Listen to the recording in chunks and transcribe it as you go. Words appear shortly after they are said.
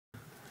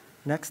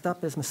Next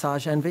up is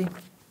Massage Envy.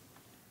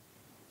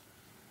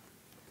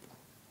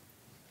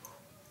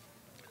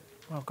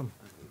 Welcome.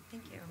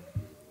 Thank you.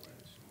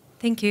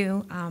 Thank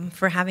you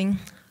for having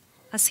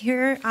us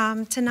here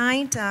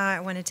tonight. I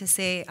wanted to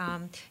say,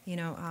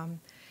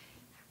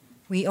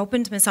 we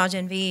opened Massage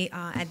Envy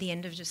at the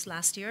end of just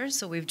last year,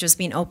 so we've just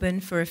been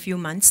open for a few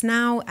months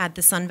now at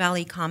the Sun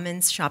Valley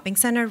Commons Shopping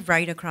Center,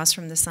 right across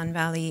from the Sun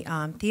Valley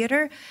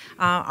Theater.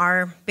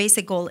 Our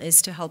basic goal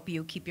is to help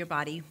you keep your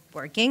body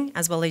working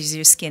as well as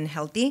your skin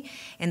healthy.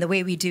 And the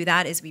way we do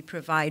that is we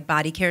provide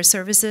body care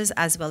services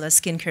as well as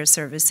skin care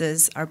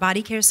services. Our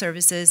body care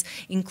services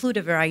include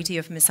a variety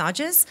of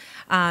massages,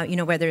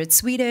 whether it's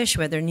Swedish,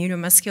 whether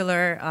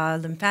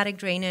neuromuscular, lymphatic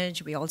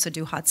drainage. We also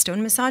do hot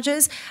stone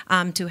massages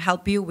to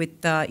help you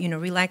with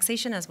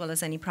relaxation as well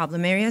as any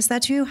problem areas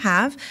that you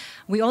have.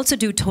 We also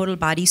do total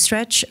body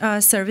stretch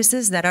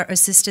services that are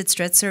assisted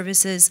stretch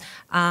services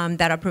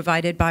that are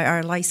provided by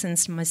our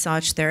licensed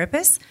massage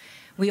therapists.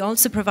 We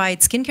also provide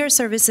skincare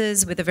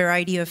services with a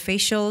variety of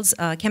facials,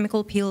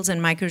 chemical peels,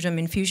 and microderm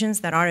infusions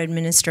that are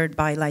administered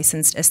by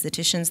licensed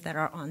estheticians that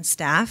are on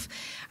staff.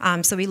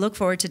 So we look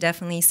forward to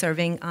definitely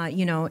serving,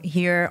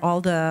 here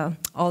all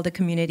the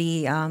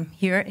community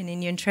here in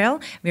Indian Trail.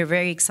 We're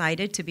very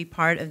excited to be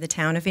part of the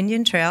town of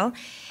Indian Trail.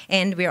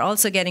 And we're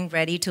also getting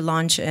ready to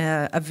launch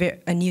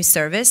a new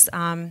service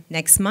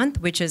next month,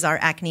 which is our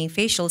acne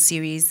facial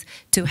series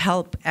to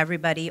help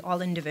everybody,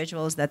 all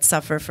individuals that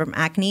suffer from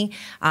acne,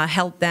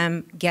 help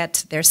them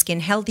get their skin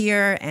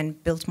healthier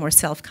and build more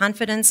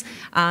self-confidence,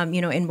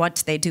 in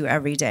what they do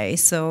every day.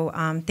 So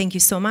thank you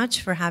so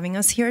much for having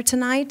us here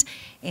tonight,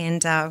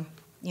 and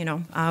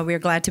we're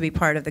glad to be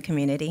part of the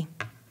community.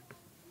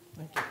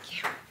 Thank you.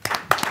 Thank you.